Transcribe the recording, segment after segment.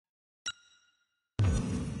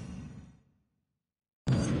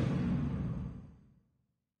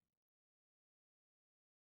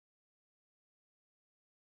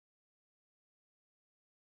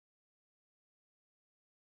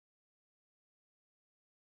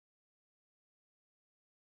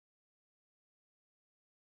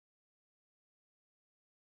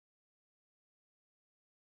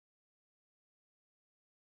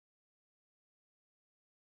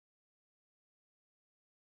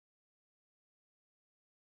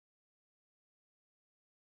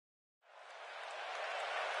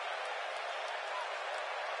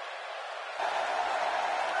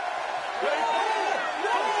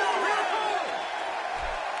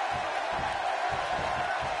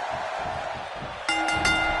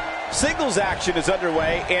Singles action is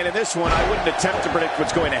underway, and in this one, I wouldn't attempt to predict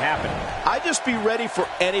what's going to happen. I'd just be ready for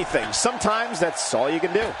anything. Sometimes that's all you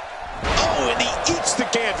can do. Oh, and he eats the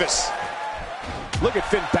canvas. Look at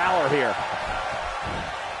Finn Balor here.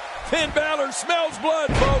 Finn Balor smells blood,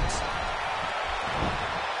 folks.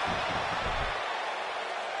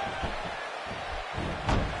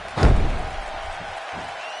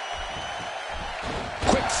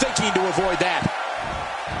 Quick thinking to avoid that.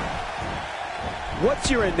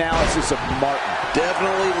 What's your analysis of Martin?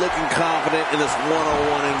 Definitely looking confident in this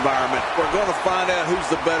one-on-one environment. We're going to find out who's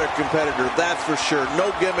the better competitor, that's for sure.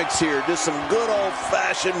 No gimmicks here, just some good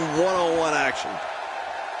old-fashioned one-on-one action.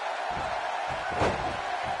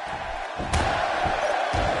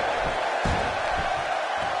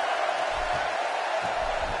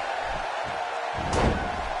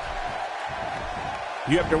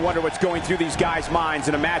 You have to wonder what's going through these guys' minds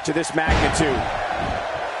in a match of this magnitude.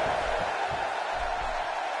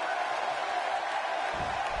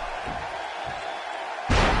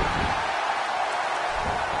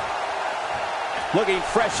 Looking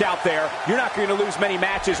fresh out there. You're not going to lose many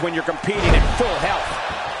matches when you're competing at full health.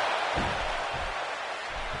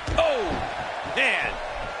 Oh, man.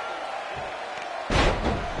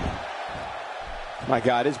 My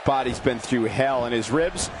God, his body's been through hell, and his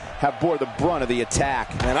ribs have bore the brunt of the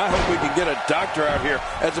attack. And I hope we can get a doctor out here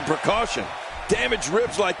as a precaution. Damaged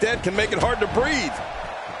ribs like that can make it hard to breathe.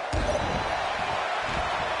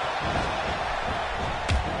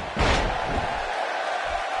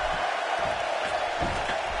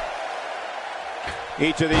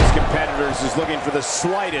 Each of these competitors is looking for the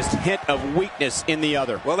slightest hint of weakness in the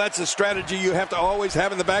other. Well, that's a strategy you have to always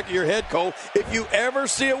have in the back of your head, Cole. If you ever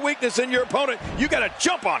see a weakness in your opponent, you got to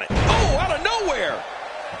jump on it. Oh, out of nowhere.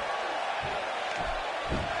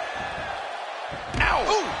 Ow.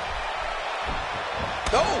 Ooh.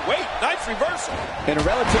 Oh, wait, nice reversal. In a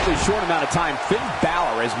relatively short amount of time, Finn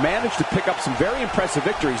Balor has managed to pick up some very impressive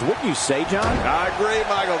victories. Wouldn't you say, John? I agree,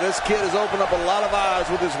 Michael. This kid has opened up a lot of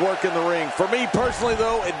eyes with his work in the ring. For me personally,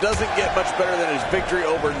 though, it doesn't get much better than his victory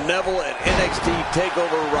over Neville at NXT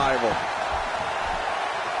TakeOver Rival.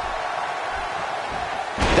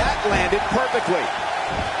 That landed perfectly.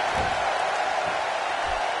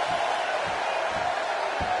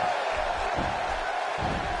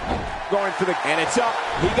 Going for the, and it's up.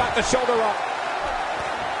 He got the shoulder up.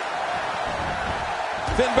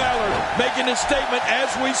 Finn Balor making his statement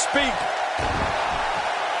as we speak.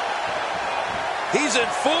 He's in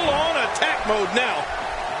full-on attack mode now.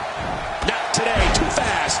 Not today, too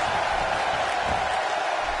fast.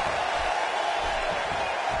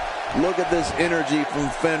 Look at this energy from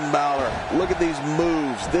Finn Balor. Look at these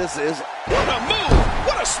moves. This is... What a move!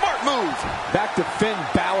 What a smart move! Back to Finn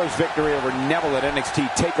Balor's victory over Neville at NXT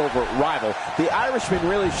TakeOver Rival. The Irishman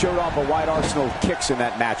really showed off a wide arsenal of kicks in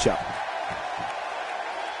that matchup.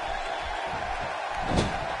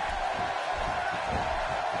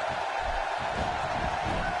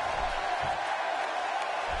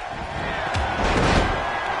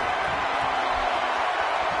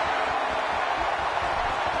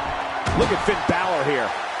 Look at Finn Balor here.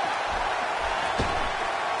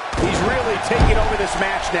 He's really taking over this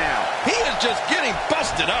match now. He is just getting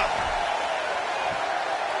busted up.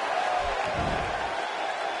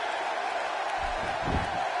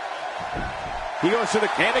 He goes to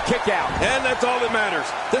the and a kick out. And that's all that matters.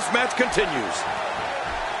 This match continues.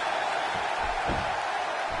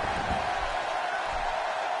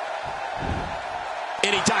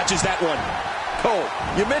 And he dodges that one. Cole,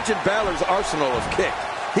 you mentioned Balor's arsenal of kicks.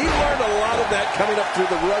 He learned a lot of that coming up through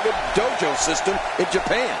the rugged dojo system in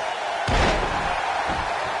Japan.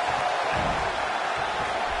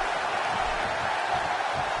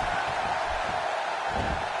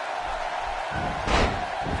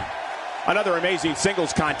 Another amazing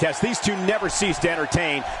singles contest. These two never cease to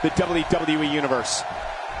entertain the WWE Universe.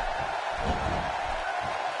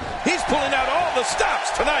 He's pulling out all the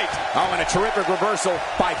stops tonight. Oh, and a terrific reversal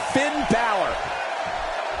by Finn Balor.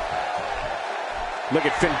 Look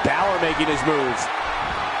at Finn Balor making his move.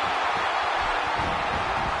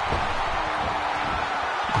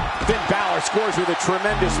 Finn Balor scores with a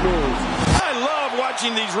tremendous move. I love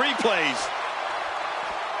watching these replays.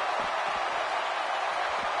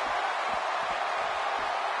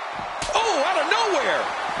 Oh, out of nowhere.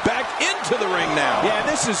 Back into the ring now. Yeah,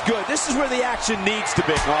 this is good. This is where the action needs to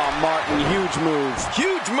be. Oh, Martin, huge move.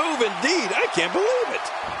 Huge move indeed. I can't believe it.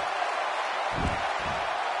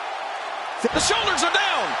 The shoulders are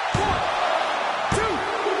down. 1,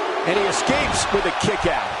 2. And he escapes with a kick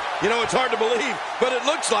out. You know, it's hard to believe, but it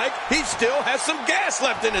looks like he still has some gas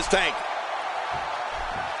left in his tank.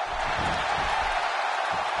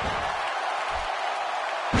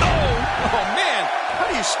 Oh,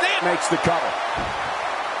 he's standing. Makes the cover.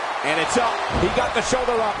 And it's up. He got the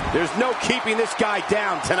shoulder up. There's no keeping this guy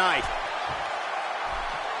down tonight.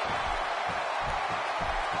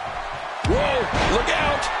 Whoa, look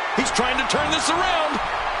out. He's trying to turn this around.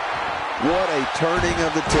 What a turning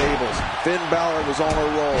of the tables. Finn Balor was on a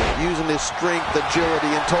roll, using his strength,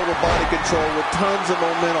 agility, and total body control with tons of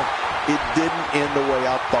momentum. It didn't end the way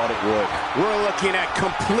I thought it would. We're looking at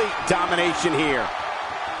complete domination here.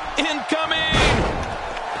 Incoming!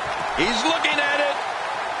 He's looking at it.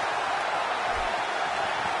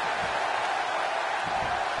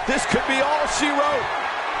 This could be all she wrote.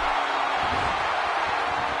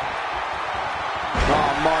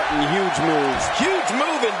 Oh, Martin, huge moves. Huge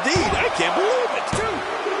move indeed. I can't believe it.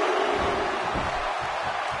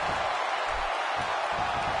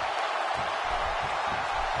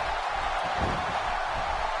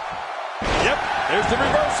 Yep, there's the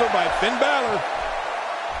reversal by Finn Balor.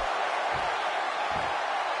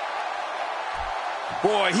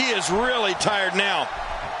 Boy, he is really tired now.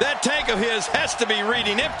 That tank of his has to be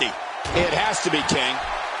reading empty. It has to be, King.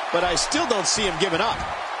 But I still don't see him giving up.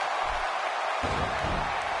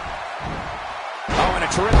 Oh, and a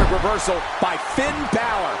terrific reversal by Finn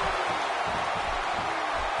Balor.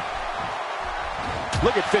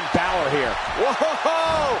 Look at Finn Balor here.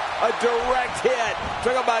 Whoa! A direct hit.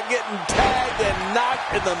 Talk about getting tagged and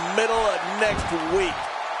knocked in the middle of next week.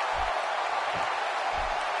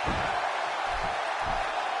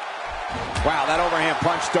 Wow, that overhand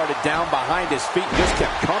punch started down behind his feet and just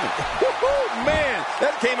kept coming. Man,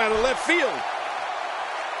 that came out of left field.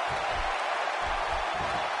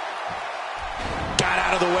 Got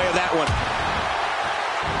out of the way of that one.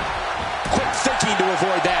 Quick thinking to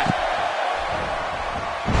avoid that.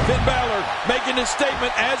 Finn Balor making his statement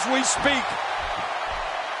as we speak.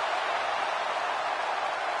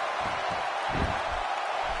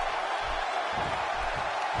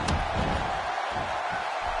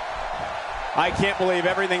 I can't believe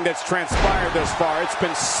everything that's transpired thus far. It's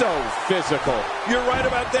been so physical. You're right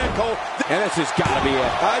about that, Cole. And this has got to be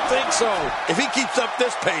it. I think so. If he keeps up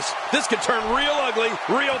this pace, this could turn real ugly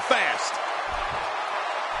real fast.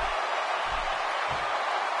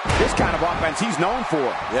 This kind of offense he's known for.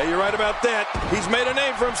 Yeah, you're right about that. He's made a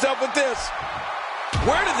name for himself with this.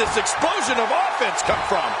 Where did this explosion of offense come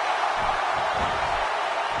from?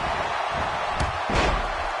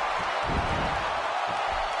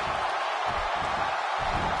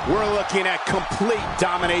 We're looking at complete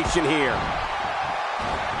domination here.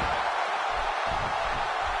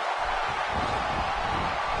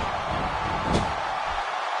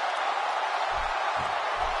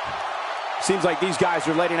 Seems like these guys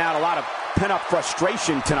are letting out a lot of pent-up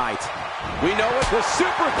frustration tonight. We know it. The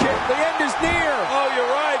super kick. The end is near. Oh,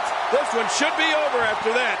 you're right. This one should be over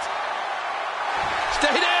after that.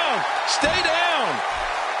 Stay down. Stay down.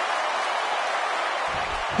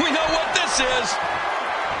 We know what this is.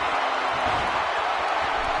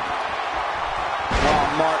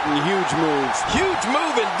 Martin, huge moves. Huge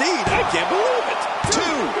move indeed. I can't believe it. 2.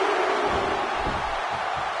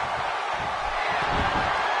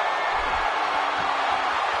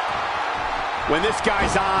 When this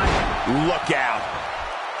guy's on, look out.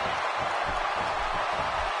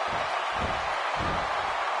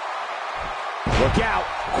 Look out.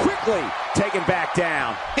 Quickly taken back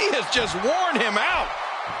down. He has just worn him out.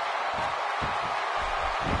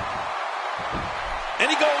 And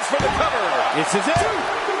he goes for the cover. This is it.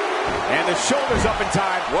 And the shoulder's up in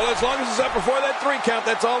time. Well, as long as it's up before that 3 count,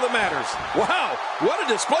 that's all that matters. Wow, what a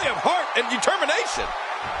display of heart and determination.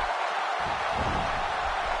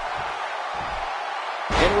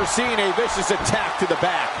 And we're seeing a vicious attack to the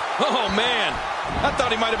back. Oh, man. I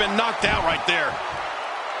thought he might have been knocked out right there.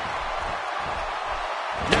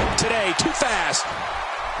 Not today, too fast.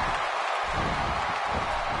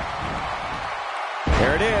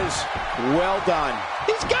 There it is. Well done.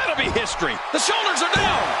 He's got to be history. The shoulders are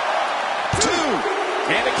down. 2.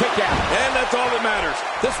 And a kick out. And that's all that matters.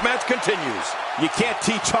 This match continues. You can't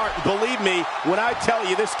teach heart, and believe me when I tell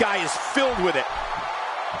you this guy is filled with it.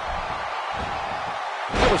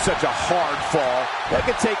 That was such a hard fall. That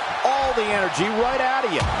could take all the energy right out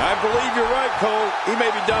of you. I believe you're right, Cole. He may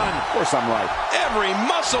be done. Of course I'm right. Every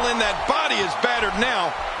muscle in that body is battered now.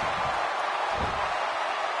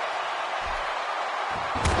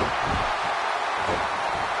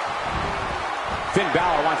 Finn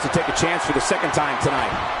Balor wants to take a chance for the second time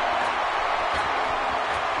tonight.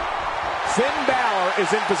 Finn Balor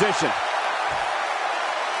is in position.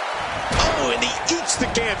 Oh, and he eats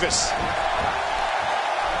the canvas.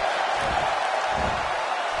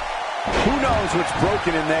 Who knows what's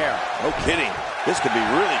broken in there? No kidding. This could be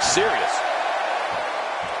really serious.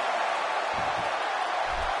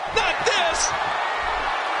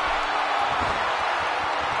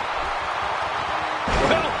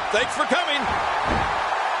 Thanks for coming. 1,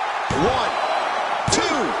 2.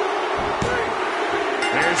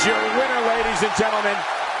 Here's your winner, ladies and gentlemen.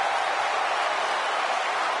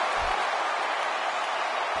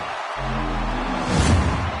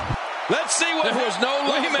 Let's see what there was no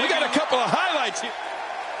limit. We got a couple of highlights here.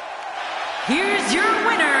 Here's your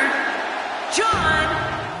winner, John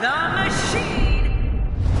the Machine.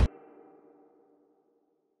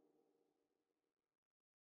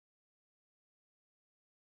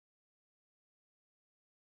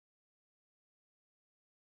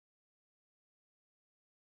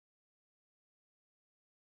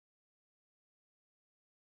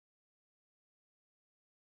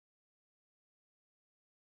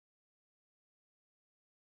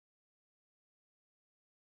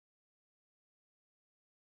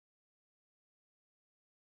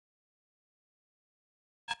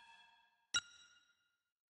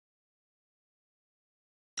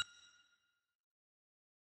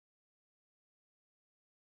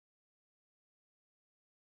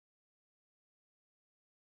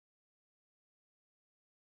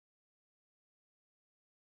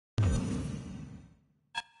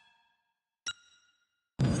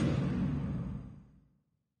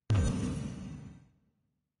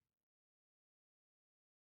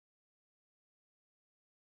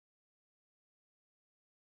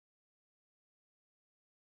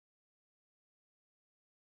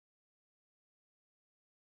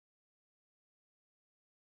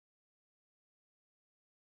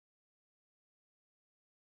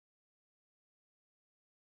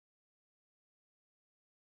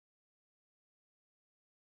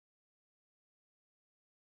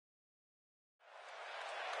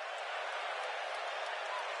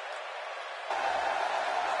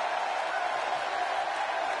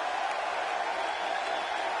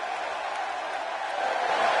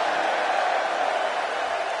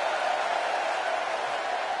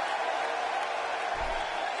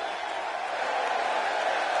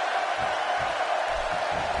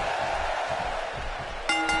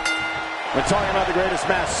 When talking about the greatest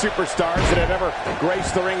masked superstars that have ever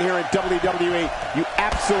graced the ring here in WWE, you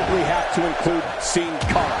absolutely have to include Sin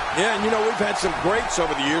Cara. Yeah, and you know, we've had some greats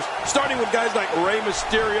over the years, starting with guys like Rey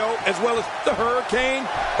Mysterio, as well as the Hurricane,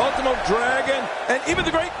 Ultimo Dragon, and even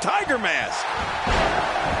the great Tiger Mask.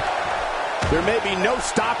 There may be no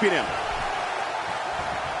stopping him.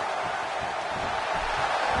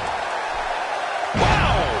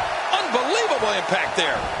 Wow! Unbelievable impact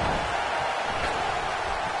there.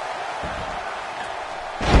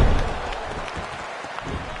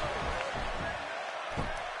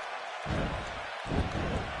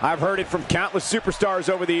 I've heard it from countless superstars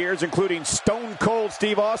over the years, including Stone Cold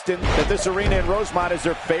Steve Austin, that this arena in Rosemont is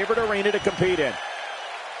their favorite arena to compete in.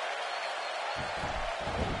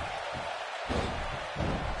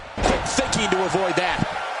 Quick thinking to avoid that.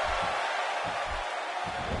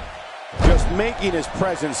 Just making his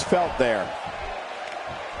presence felt there.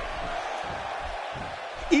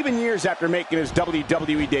 Even years after making his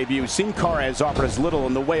WWE debut, Sin Cara has offered us little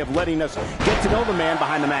in the way of letting us get to know the man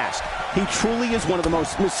behind the mask. He truly is one of the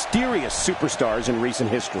most mysterious superstars in recent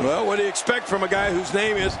history. Well, what do you expect from a guy whose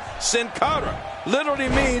name is Sin Cara? Literally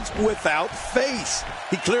means without face.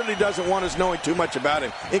 He clearly doesn't want us knowing too much about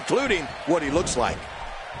him, including what he looks like.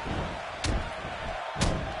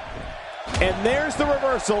 And there's the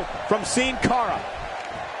reversal from Sin Cara.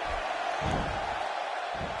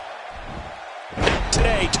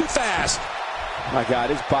 Today, too fast. My God,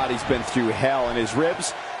 his body's been through hell, and his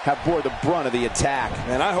ribs have bore the brunt of the attack.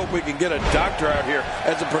 And I hope we can get a doctor out here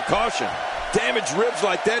as a precaution. Damaged ribs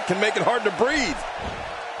like that can make it hard to breathe.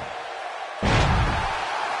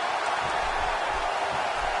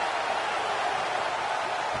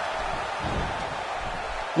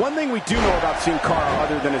 One thing we do know about Sin Cara,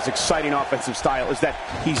 other than his exciting offensive style, is that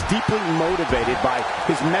he's deeply motivated by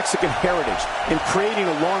his Mexican heritage in creating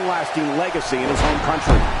a long-lasting legacy in his home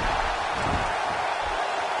country.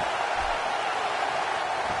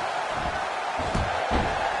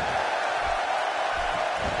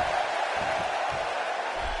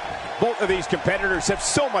 Both of these competitors have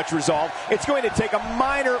so much resolve, it's going to take a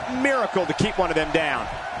minor miracle to keep one of them down.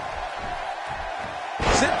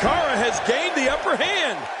 Sin Cara has gained the upper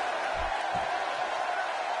hand.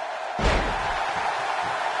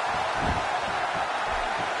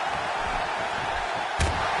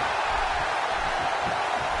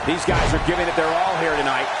 These guys are giving it their all here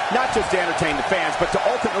tonight, not just to entertain the fans, but to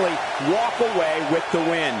ultimately walk away with the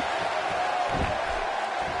win.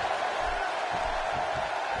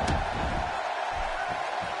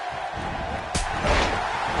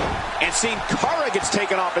 And Sin Cara gets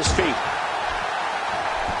taken off his feet.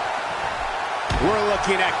 We're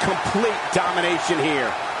looking at complete domination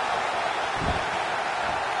here.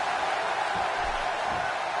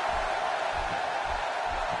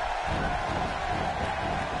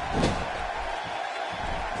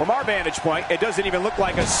 From our vantage point, it doesn't even look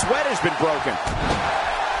like a sweat has been broken.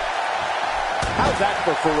 How's that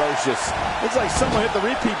for ferocious? Looks like someone hit the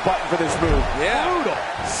repeat button for this move. Yeah. Brutal.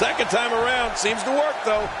 Second time around. Seems to work,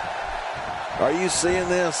 though. Are you seeing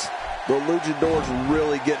this? The luchador's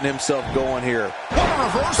really getting himself going here. What a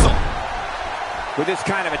reversal. With this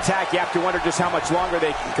kind of attack, you have to wonder just how much longer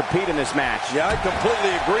they can compete in this match. Yeah, I completely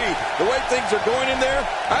agree. The way things are going in there,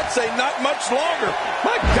 I'd say not much longer.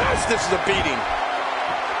 My gosh, this is a beating.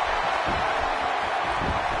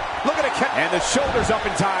 Look at it. And the shoulder's up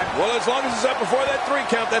in time. Well, as long as it's up before that 3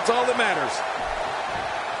 count, that's all that matters.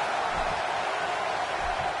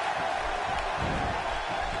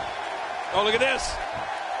 Oh, look at this.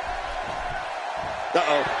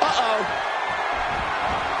 Uh-oh. Uh-oh.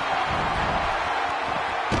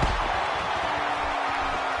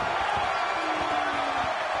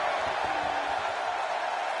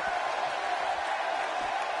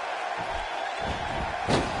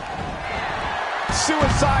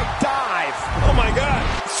 Suicide dive. Oh, my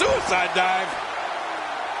God. Suicide dive.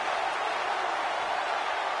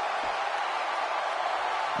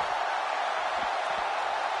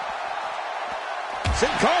 Sin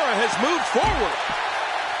Cara has moved forward.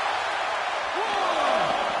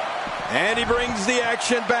 And he brings the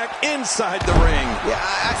action back inside the ring. Yeah,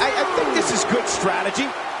 I think this is good strategy.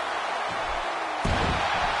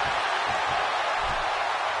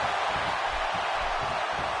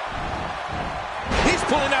 He's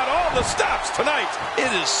pulling out all the stops tonight.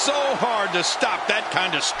 It is so hard to stop that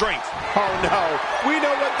kind of strength. Oh, no. We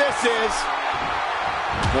know what this is.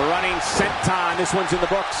 The running senton. This one's in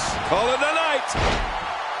the books. Call it a night.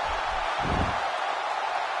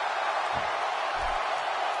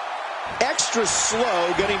 Extra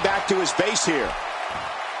slow getting back to his base here.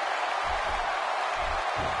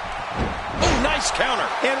 Oh, nice counter.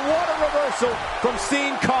 And what a reversal from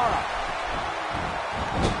Sin Cara.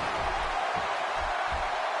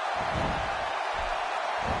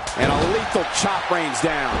 And a lethal chop rains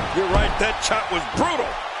down. You're right, that chop was brutal.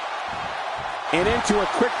 And into a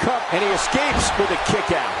quick cup, and he escapes with a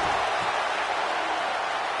kick out.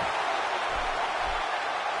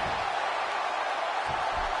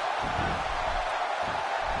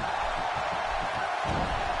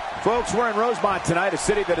 Folks, we're in Rosemont tonight, a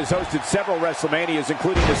city that has hosted several WrestleManias,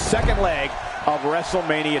 including the second leg of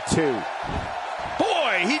WrestleMania 2.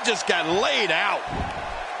 Boy, he just got laid out.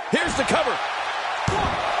 Here's the cover.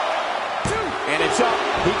 And it's up.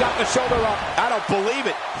 He got the shoulder up. I don't believe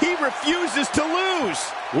it. He refuses to lose.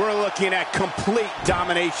 We're looking at complete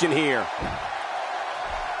domination here.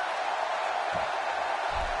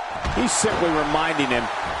 He's simply reminding him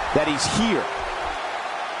that he's here.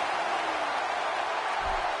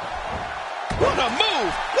 What a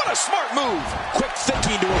move! What a smart move! Quick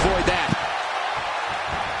thinking to avoid that.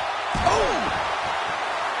 Oh!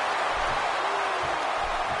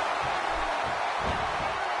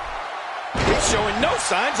 He's showing no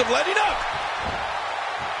signs of letting up.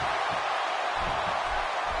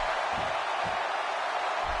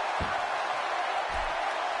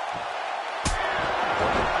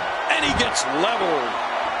 And he gets leveled.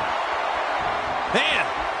 Man,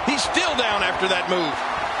 he's still down after that move.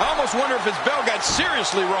 I almost wonder if his bell got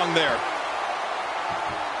seriously wrong there.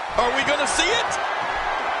 Are we going to see it?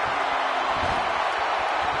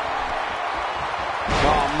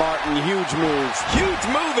 Oh, Martin, huge move. Huge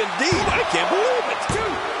move indeed. I can't believe it. 2,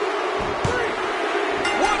 3.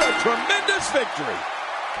 What a tremendous victory.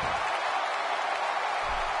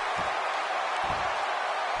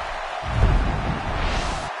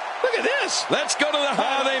 Look at this. Let's go to the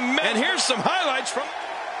highlight. And here's some highlights from...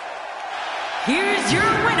 Here's your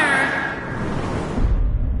winner,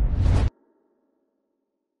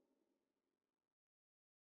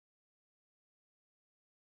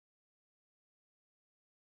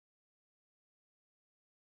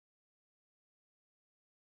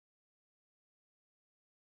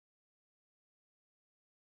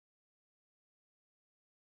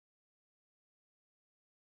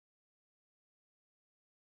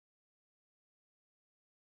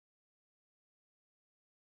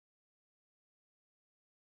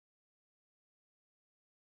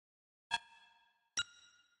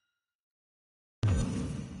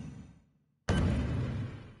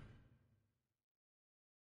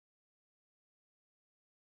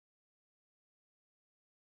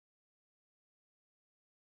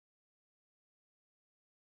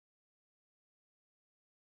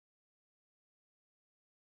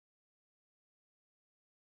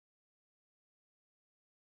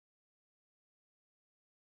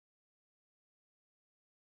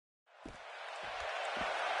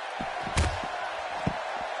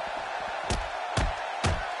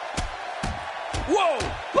 Whoa,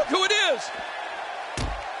 look who it is.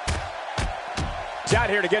 He's out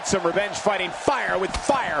here to get some revenge, fighting fire with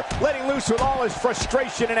fire, letting loose with all his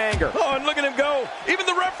frustration and anger. Oh, and look at him go. Even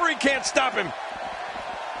the referee can't stop him.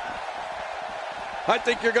 I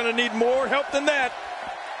think you're going to need more help than that.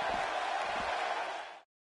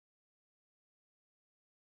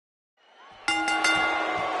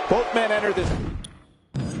 Both men enter this.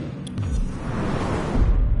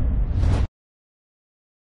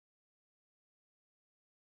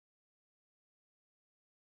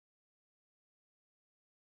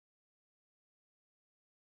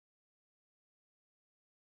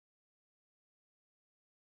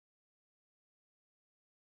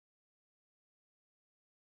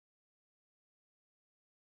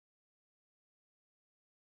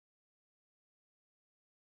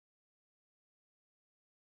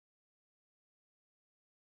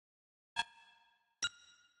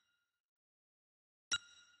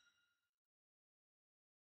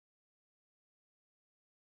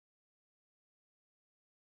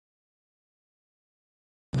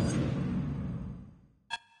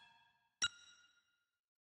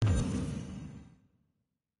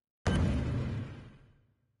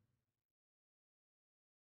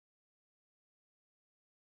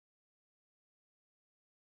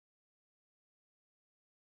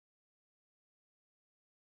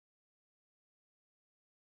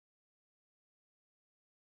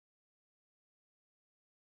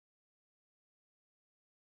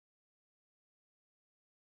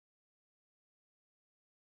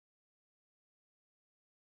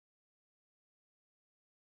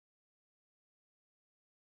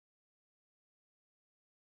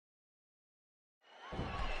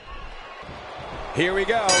 Here we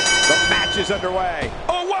go. The match is underway.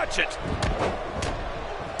 Oh, watch it.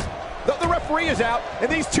 The referee is out,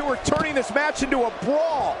 and these two are turning this match into a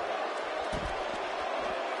brawl.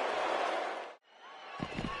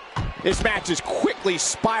 This match has quickly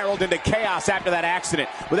spiraled into chaos after that accident.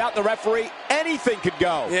 Without the referee, anything could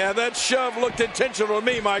go. Yeah, that shove looked intentional to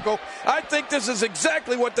me, Michael. I think this is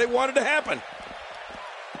exactly what they wanted to happen.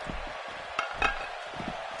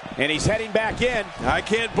 And he's heading back in. I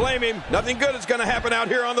can't blame him. Nothing good is going to happen out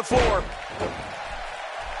here on the floor.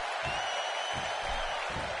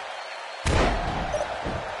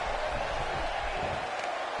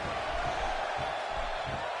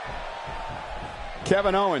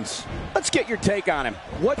 Kevin Owens, let's get your take on him.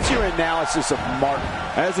 What's your analysis of Martin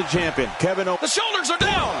as a champion? Kevin Owens. The shoulders are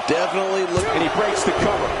down. Definitely look. And he breaks the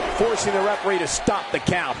cover, forcing the referee to stop the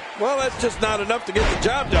count. Well, that's just not enough to get the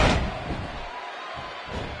job done.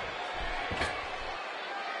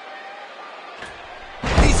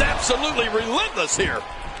 He's absolutely relentless here.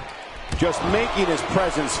 Just making his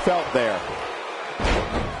presence felt there.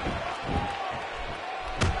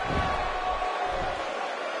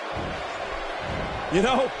 You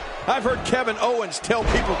know, I've heard Kevin Owens tell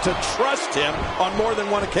people to trust him on more than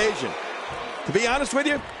one occasion. To be honest with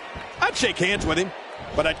you, I'd shake hands with him,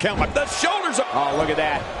 but I'd count the shoulders up. Oh, look at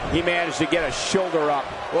that. He managed to get a shoulder up.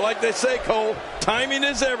 Well, like they say, Cole, timing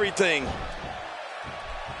is everything.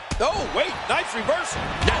 Oh, wait, nice reversal.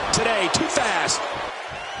 Not today, too fast.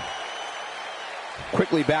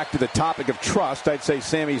 Quickly back to the topic of trust, I'd say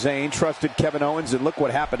Sami Zayn trusted Kevin Owens, and look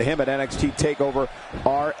what happened to him at NXT TakeOver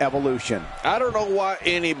Our Evolution. I don't know why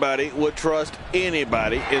anybody would trust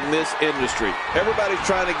anybody in this industry. Everybody's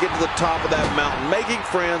trying to get to the top of that mountain. Making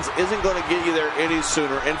friends isn't going to get you there any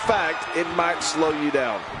sooner. In fact, it might slow you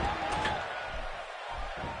down.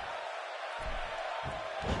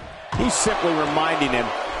 He's simply reminding him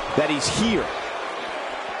that he's here.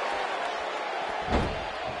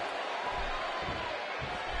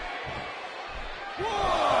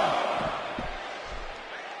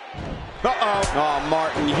 Uh-oh. Oh,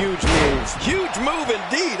 Martin, huge move. Huge move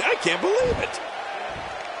indeed. I can't believe it.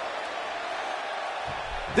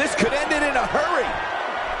 This could end it in a hurry.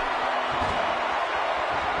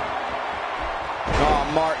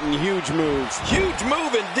 Oh, Martin, huge moves. Huge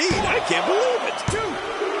move indeed. I can't believe it.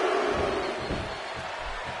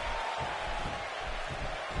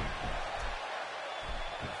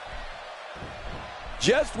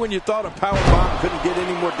 Just when you thought a powerbomb couldn't get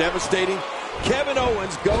any more devastating, Kevin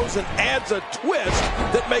Owens goes and adds a twist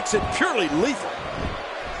that makes it purely lethal.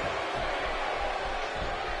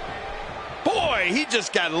 Boy, he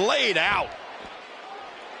just got laid out.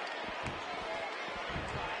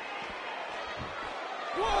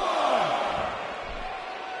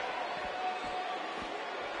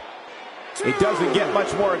 It doesn't get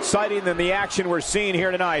much more exciting than the action we're seeing here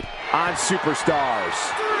tonight on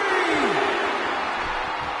Superstars.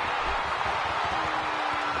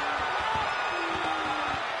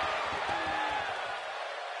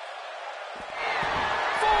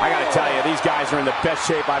 I got to tell you, these guys are in the best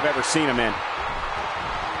shape I've ever seen them in.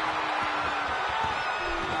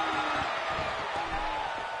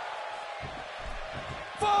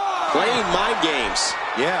 Playing mind games.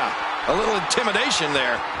 Yeah, a little intimidation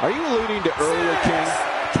there. Are you alluding to earlier, King?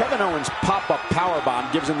 Kevin Owens' pop-up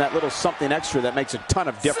powerbomb gives him that little something extra that makes a ton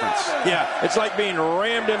of difference. Yeah, it's like being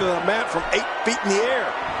rammed into the mat from 8 feet in the air.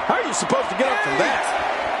 How are you supposed to get up from that?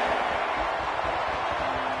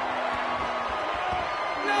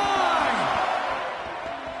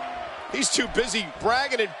 9. He's too busy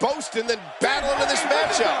bragging and boasting than battling in this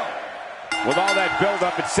matchup. With all that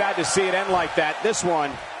build-up, it's sad to see it end like that. This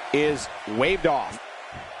one is waved off.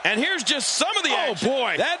 And here's just some of the action. Oh,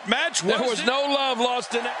 boy. That match was... There was no love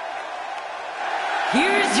lost in it.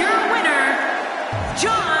 Here's your winner,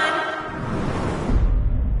 John